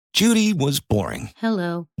Judy was boring.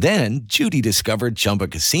 Hello. Then Judy discovered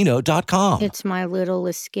ChumbaCasino.com. It's my little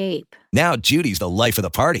escape. Now Judy's the life of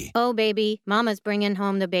the party. Oh, baby, mama's bringing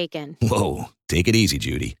home the bacon. Whoa, take it easy,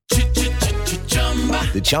 Judy.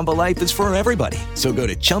 The Chumba life is for everybody. So go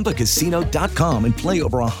to ChumbaCasino.com and play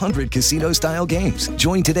over 100 casino-style games.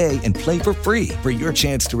 Join today and play for free for your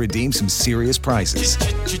chance to redeem some serious prizes.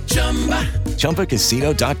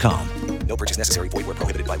 ChumbaCasino.com. No purchase necessary. Void where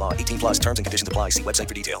prohibited by law. 18 plus terms and conditions apply. See website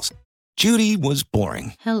for details. Judy was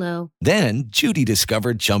boring. Hello. Then Judy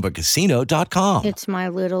discovered ChumbaCasino.com. It's my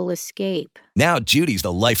little escape. Now Judy's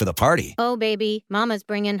the life of the party. Oh, baby, mama's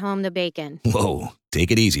bringing home the bacon. Whoa,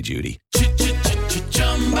 take it easy, Judy.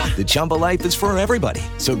 The Chumba life is for everybody.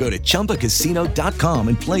 So go to ChumbaCasino.com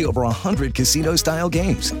and play over 100 casino-style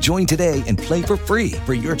games. Join today and play for free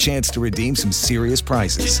for your chance to redeem some serious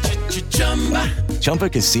prizes.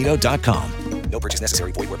 ChumbaCasino.com. No purchase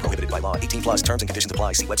necessary. Void where prohibited by law. 18 plus terms and conditions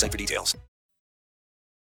apply. See website for details.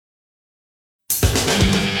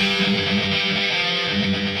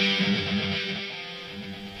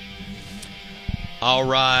 All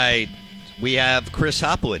right. We have Chris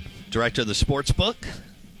Hopwood, director of the Sportsbook,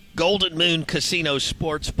 Golden Moon Casino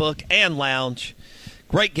Sportsbook and Lounge.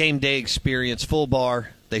 Great game day experience, full bar.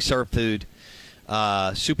 They serve food,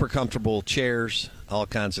 super comfortable chairs, all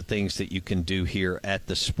kinds of things that you can do here at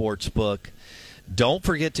the Sportsbook. Don't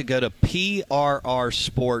forget to go to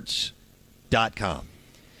prrsports.com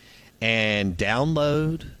and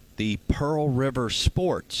download the Pearl River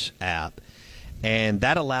Sports app. And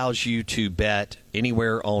that allows you to bet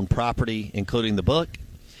anywhere on property, including the book.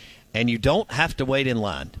 And you don't have to wait in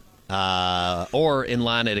line or in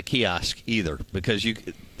line at a kiosk either, because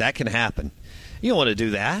that can happen. You don't want to do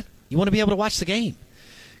that. You want to be able to watch the game.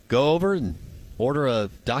 Go over and order a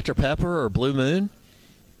Dr. Pepper or Blue Moon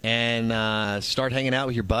and start hanging out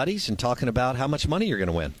with your buddies and talking about how much money you're going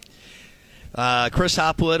to win. Chris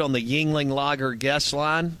Hopwood on the Yuengling Lager guest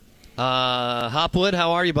line. Hopwood,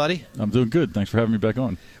 how are you, buddy? I'm doing good. Thanks for having me back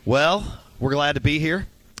on. Well, we're glad to be here,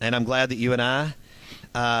 and I'm glad that you and I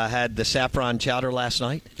had the saffron chowder last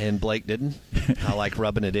night, and Blake didn't. I like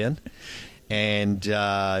rubbing it in, and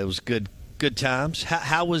it was good times.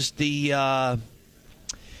 How was the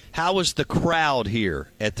crowd here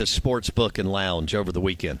at the Sportsbook and Lounge over the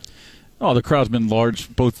weekend? Oh, the crowd's been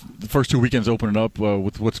large. Both the first two weekends opening up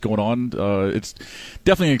with what's going on. It's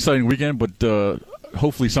definitely an exciting weekend, but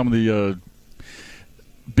hopefully some of the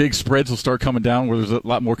big spreads will start coming down where there's a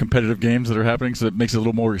lot more competitive games that are happening, so it makes it a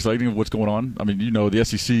little more exciting of what's going on. I mean, the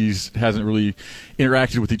SEC hasn't really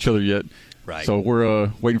interacted with each other yet. Right. So we're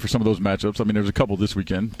waiting for some of those matchups. I mean, there's a couple this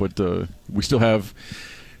weekend, but we still have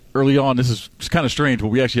early on. This is kind of strange, but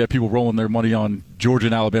we actually have people rolling their money on Georgia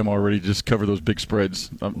and Alabama already to just cover those big spreads.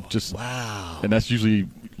 Wow. And that's usually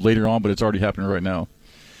later on, but it's already happening right now.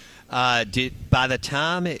 By the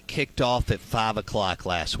time it kicked off at 5 o'clock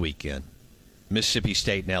last weekend, Mississippi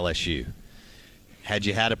State and LSU, had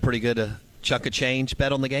you had a pretty good chunk of change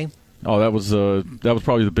bet on the game? Oh, that was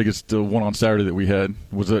probably the biggest one on Saturday that we had,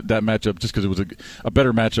 was that matchup, just because it was a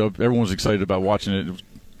better matchup. Everyone was excited about watching it.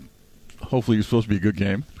 Hopefully it was supposed to be a good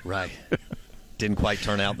game. Right. Didn't quite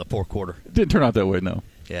turn out in the fourth quarter. It didn't turn out that way, no.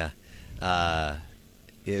 Yeah.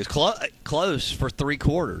 It was close for three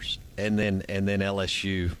quarters, and then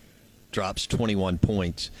LSU drops 21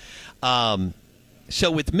 points. So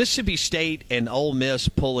with Mississippi State and Ole Miss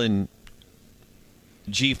pulling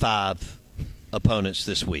G5 opponents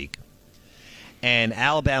this week, and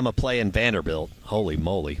Alabama playing Vanderbilt, holy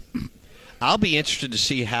moly, I'll be interested to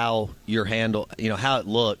see how how it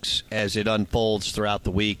looks as it unfolds throughout the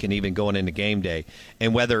week and even going into game day,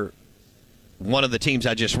 and whether one of the teams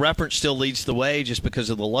I just referenced still leads the way just because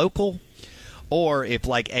of the local, or if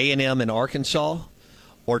like A&M and Arkansas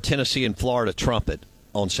or Tennessee and Florida trumpet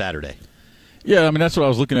on Saturday. Yeah, I mean, that's what I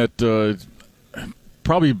was looking at.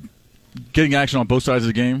 Probably getting action on both sides of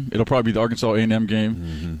the game. It'll probably be the Arkansas A&M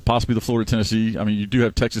game, possibly the Florida-Tennessee. I mean, you do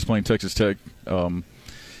have Texas playing Texas Tech. The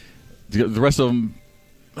rest of them,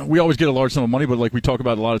 we always get a large sum of money, but like we talk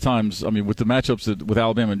about a lot of times, I mean, with the matchups with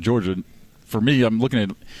Alabama and Georgia, for me, I'm looking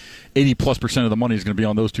at 80+% of the money is going to be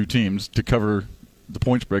on those two teams to cover the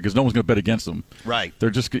point spread because no one's going to bet against them. Right.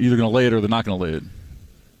 They're just either going to lay it or they're not going to lay it.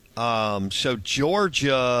 So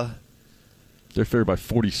Georgia, they're favored by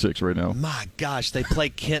 46 right now. My gosh, they play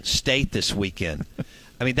Kent State this weekend.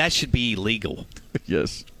 I mean, that should be illegal.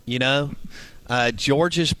 Yes.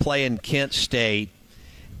 Georgia's playing Kent State,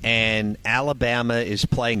 and Alabama is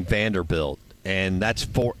playing Vanderbilt, and that's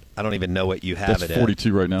I don't even know what you have that's it 42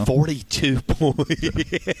 at. right now. 42 points.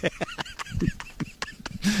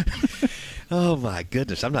 Oh, my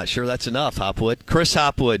goodness. I'm not sure that's enough, Hopwood. Chris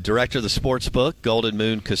Hopwood, director of the Sportsbook, Golden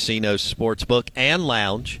Moon Casino Sportsbook and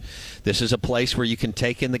Lounge. This is a place where you can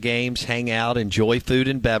take in the games, hang out, enjoy food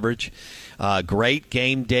and beverage. Great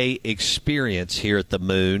game day experience here at the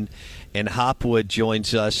Moon. And Hopwood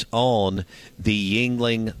joins us on the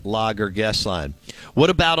Yuengling Lager guest line. What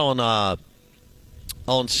about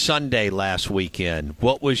on Sunday last weekend?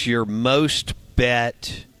 What was your most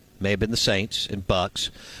bet? May have been the Saints and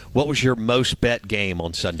Bucks. What was your most bet game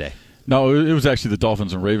on Sunday? No, it was actually the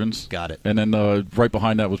Dolphins and Ravens. Got it. And then right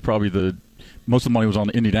behind that was probably most of the money was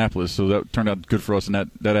on Indianapolis, so that turned out good for us in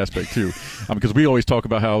that aspect too. Because we always talk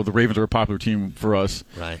about how the Ravens are a popular team for us.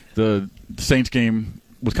 Right. The Saints game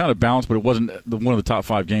was kind of balanced, but it wasn't one of the top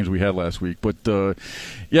 5 games we had last week. But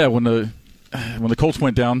yeah, when the Colts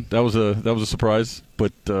went down, that was a surprise.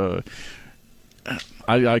 But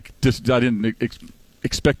I didn't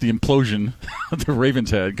expect the implosion the Ravens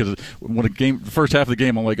had, because when the first half of the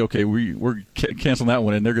game, I'm like, okay, we're canceling that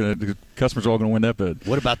one, and the customers are all going to win that bet.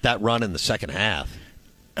 What about that run in the second half?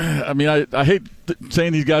 I mean, I hate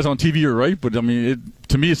saying these guys on TV are right, but I mean,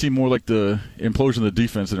 to me, it seemed more like the implosion of the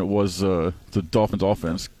defense than it was the Dolphins'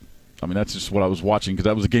 offense. I mean, that's just what I was watching, because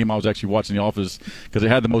that was a game I was actually watching in the office, because they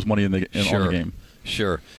had the most money on the game.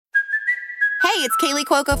 Sure. Hey, it's Kaylee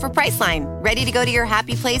Cuoco for Priceline. Ready to go to your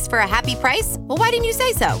happy place for a happy price? Well, why didn't you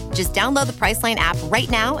say so? Just download the Priceline app right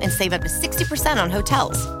now and save up to 60% on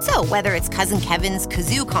hotels. So whether it's Cousin Kevin's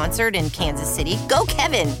Kazoo Concert in Kansas City, go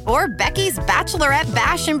Kevin, or Becky's Bachelorette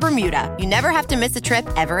Bash in Bermuda, you never have to miss a trip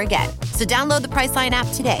ever again. So download the Priceline app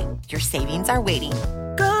today. Your savings are waiting.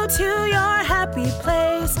 Go to your happy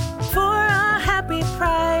place for a happy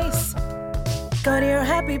price. Go to your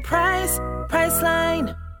happy price,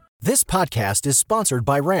 Priceline. This podcast is sponsored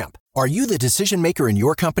by Ramp. Are you the decision maker in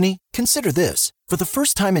your company? Consider this. For the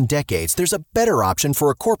first time in decades, there's a better option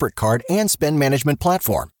for a corporate card and spend management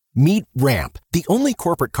platform. Meet Ramp, the only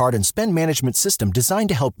corporate card and spend management system designed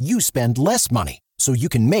to help you spend less money so you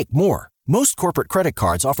can make more. Most corporate credit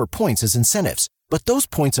cards offer points as incentives, but those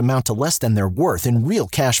points amount to less than their worth in real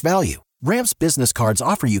cash value. Ramp's business cards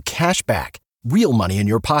offer you cash back, real money in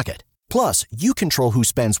your pocket. Plus, you control who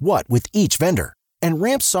spends what with each vendor. And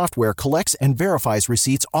Ramp software collects and verifies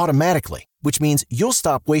receipts automatically, which means you'll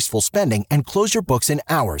stop wasteful spending and close your books in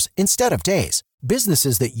hours instead of days.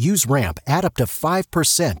 Businesses that use Ramp add up to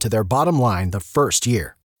 5% to their bottom line the first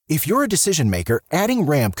year. If you're a decision maker, adding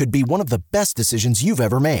Ramp could be one of the best decisions you've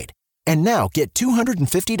ever made. And now get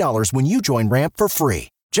 $250 when you join Ramp for free.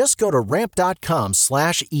 Just go to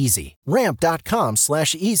ramp.com/easy.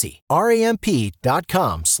 Ramp.com/easy.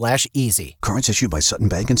 RAMP.com/easy. Cards issued by Sutton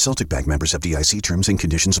Bank and Celtic Bank, members FDIC. Terms and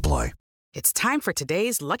conditions apply. It's time for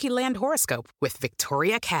today's Lucky Land horoscope with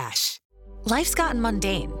Victoria Cash. Life's gotten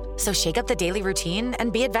mundane, so shake up the daily routine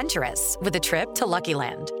and be adventurous with a trip to Lucky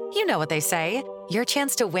Land. You know what they say, your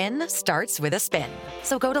chance to win starts with a spin.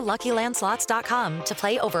 So go to LuckyLandSlots.com to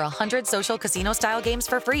play over 100 social casino-style games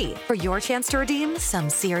for free for your chance to redeem some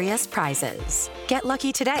serious prizes. Get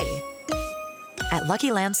lucky today at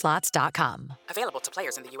LuckyLandSlots.com. Available to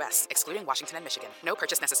players in the U.S., excluding Washington and Michigan. No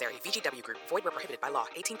purchase necessary. VGW Group. Void where prohibited by law.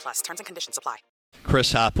 18+. Terms and conditions apply.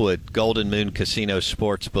 Chris Hopwood, Golden Moon Casino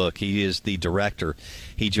Sportsbook. He is the director.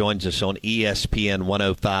 He joins us on ESPN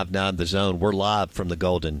 105.9 The Zone. We're live from the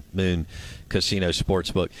Golden Moon Casino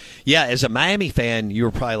Sportsbook. Yeah, as a Miami fan, you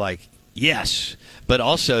were probably like, yes. But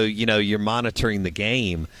also, you're monitoring the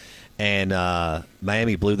game, and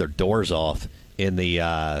Miami blew their doors off in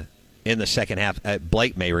the second half.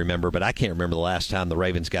 Blake may remember, but I can't remember the last time the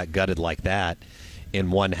Ravens got gutted like that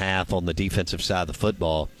in one half on the defensive side of the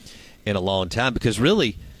football in a long time, because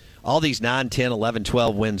really all these 9, 10, 11,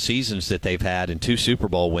 12 win seasons that they've had and 2 Super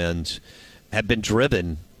Bowl wins have been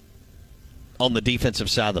driven on the defensive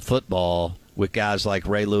side of the football with guys like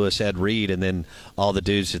Ray Lewis, Ed Reed, and then all the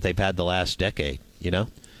dudes that they've had the last decade,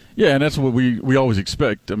 Yeah, and that's what we always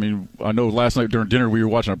expect. I mean, I know last night during dinner we were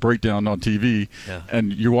watching a breakdown on TV,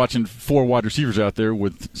 and you're watching 4 wide receivers out there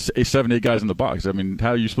with 7, 8 guys in the box. I mean, how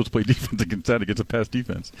are you supposed to play defense against that, against a pass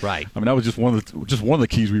defense? Right. I mean, that was just one of the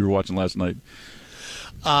keys we were watching last night.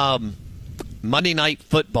 Monday Night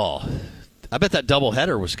Football. I bet that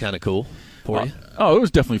doubleheader was kind of cool for you. Oh, it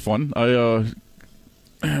was definitely fun.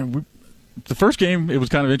 The first game, it was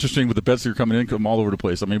kind of interesting with the bets that were coming in from all over the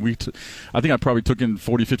place. I mean, I think I probably took in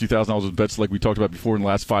 $40,000, $50,000 of bets like we talked about before in the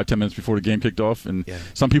last 5-10 minutes before the game kicked off. And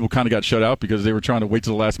some people kind of got shut out because they were trying to wait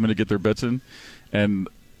till the last minute to get their bets in. And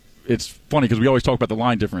it's funny because we always talk about the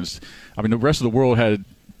line difference. I mean, the rest of the world had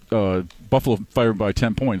Buffalo fired by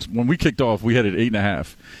 10 points. When we kicked off, we had it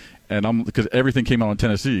 8.5. And because everything came out on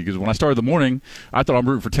Tennessee. Because when I started the morning, I thought I'm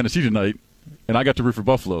rooting for Tennessee tonight. and I got to root for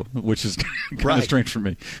Buffalo, which is kind of strange for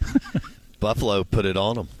me. Buffalo put it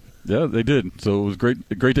on them. Yeah, they did. So it was a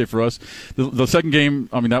great day for us. The second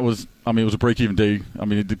game, it was a break-even day.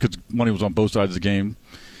 Because money was on both sides of the game.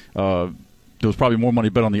 There was probably more money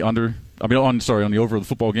bet on the under. On the over of the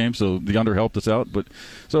football game. So the under helped us out. But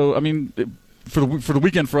for the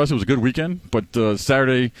weekend for us, it was a good weekend. But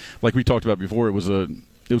Saturday, like we talked about before, it was kind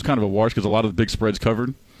of a wash because a lot of the big spreads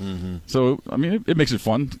covered. Mm-hmm. So it makes it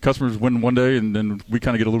fun. Customers win one day, and then we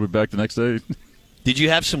kind of get a little bit back the next day. Did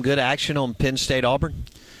you have some good action on Penn State Auburn?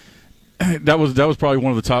 That was probably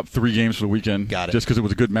one of the top 3 games for the weekend. Got it. Just because it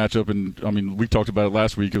was a good matchup, and we talked about it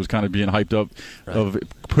last week. It was kind of being hyped up of it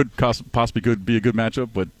could possibly be a good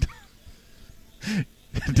matchup, but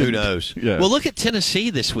who knows? Yeah. Well, look at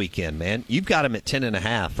Tennessee this weekend, man. You've got them at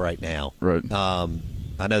 10.5 right now. Right.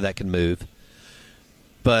 I know that can move,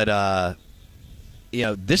 but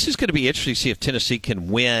this is going to be interesting to see if Tennessee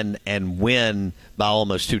can win by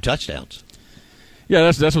almost 2 touchdowns. Yeah,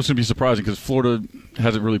 that's what's going to be surprising because Florida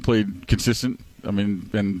hasn't really played consistent.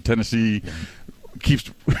 And Tennessee keeps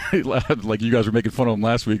like you guys were making fun of them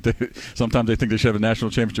last week. Sometimes they think they should have a national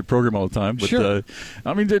championship program all the time. But sure.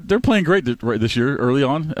 They're playing great this year early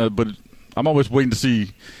on. But I'm always waiting to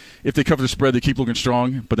see if they cover the spread. They keep looking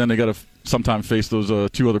strong, but then they got to sometime face those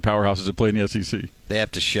 2 other powerhouses that play in the SEC. They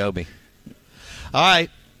have to show me. All right,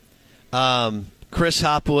 Chris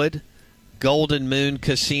Hopwood. Golden Moon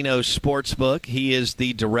Casino Sportsbook. He is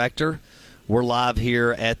the director. We're live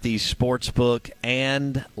here at the Sportsbook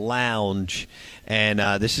and Lounge. And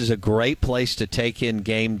this is a great place to take in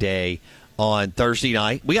game day on Thursday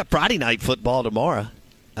night. We got Friday night football tomorrow.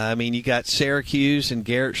 You got Syracuse and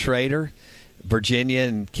Garrett Schrader, Virginia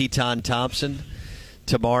and Keaton Thompson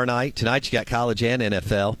tomorrow night. Tonight you got college and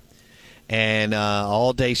NFL. And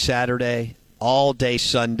all day Saturday, all day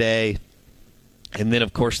Sunday. And then,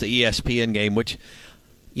 of course, the ESPN game, which,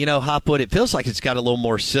 Hopwood, it feels like it's got a little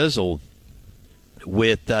more sizzle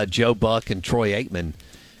with Joe Buck and Troy Aikman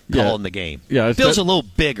calling the game. Yeah, it feels a little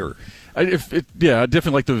bigger. I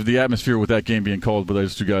definitely like the atmosphere with that game being called by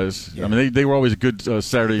those 2 guys. Yeah. They were always a good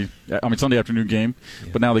Sunday afternoon game,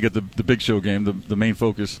 but now they get the big show game, the main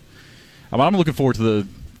focus. I'm looking forward to the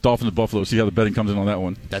Dolphins and Buffalo, see how the betting comes in on that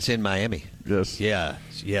one. That's in Miami. Yes. Yeah.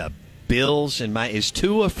 Bills and is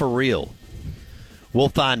Tua for real? We'll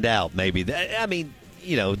find out, maybe.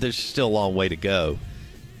 There's still a long way to go.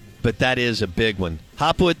 But that is a big one.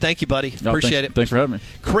 Hopwood, thank you, buddy. Appreciate it. Thanks for having me.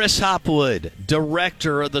 Chris Hopwood,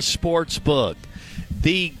 director of the Sportsbook,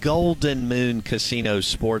 the Golden Moon Casino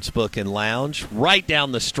Sportsbook and Lounge, right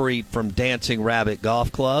down the street from Dancing Rabbit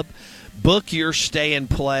Golf Club. Book your stay and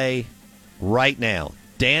play right now.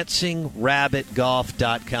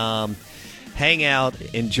 DancingRabbitGolf.com. Hang out,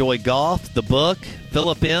 enjoy golf, the book,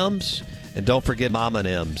 Philip M's. And don't forget Mama and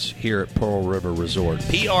M's here at Pearl River Resort.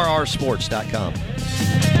 PRRsports.com.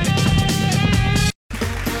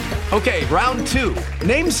 Okay, round 2.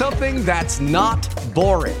 Name something that's not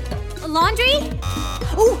boring. A laundry?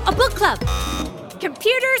 Ooh, a book club.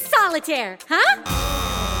 Computer solitaire,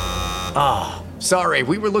 huh? Sorry,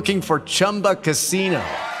 we were looking for Chumba Casino.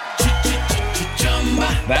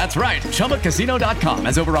 That's right. ChumbaCasino.com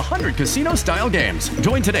has over 100 casino-style games.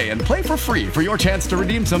 Join today and play for free for your chance to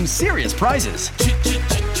redeem some serious prizes.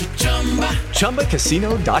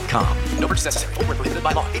 ChumbaCasino.com. No purchase necessary. Void where prohibited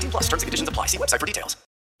by law. 18+ terms and conditions apply. See website for details.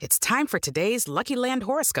 It's time for today's Lucky Land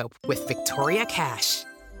horoscope with Victoria Cash.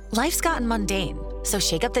 Life's gotten mundane, so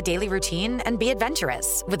shake up the daily routine and be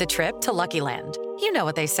adventurous with a trip to Lucky Land. You know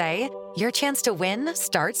what they say. Your chance to win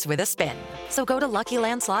starts with a spin. So go to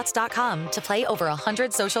LuckyLandSlots.com to play over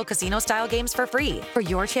 100 social casino-style games for free for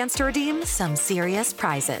your chance to redeem some serious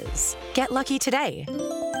prizes. Get lucky today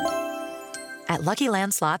at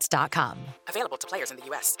LuckyLandSlots.com. Available to players in the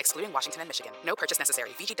U.S., excluding Washington and Michigan. No purchase necessary.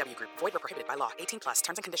 VGW Group. Void where prohibited by law. 18+.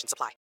 Terms and conditions apply.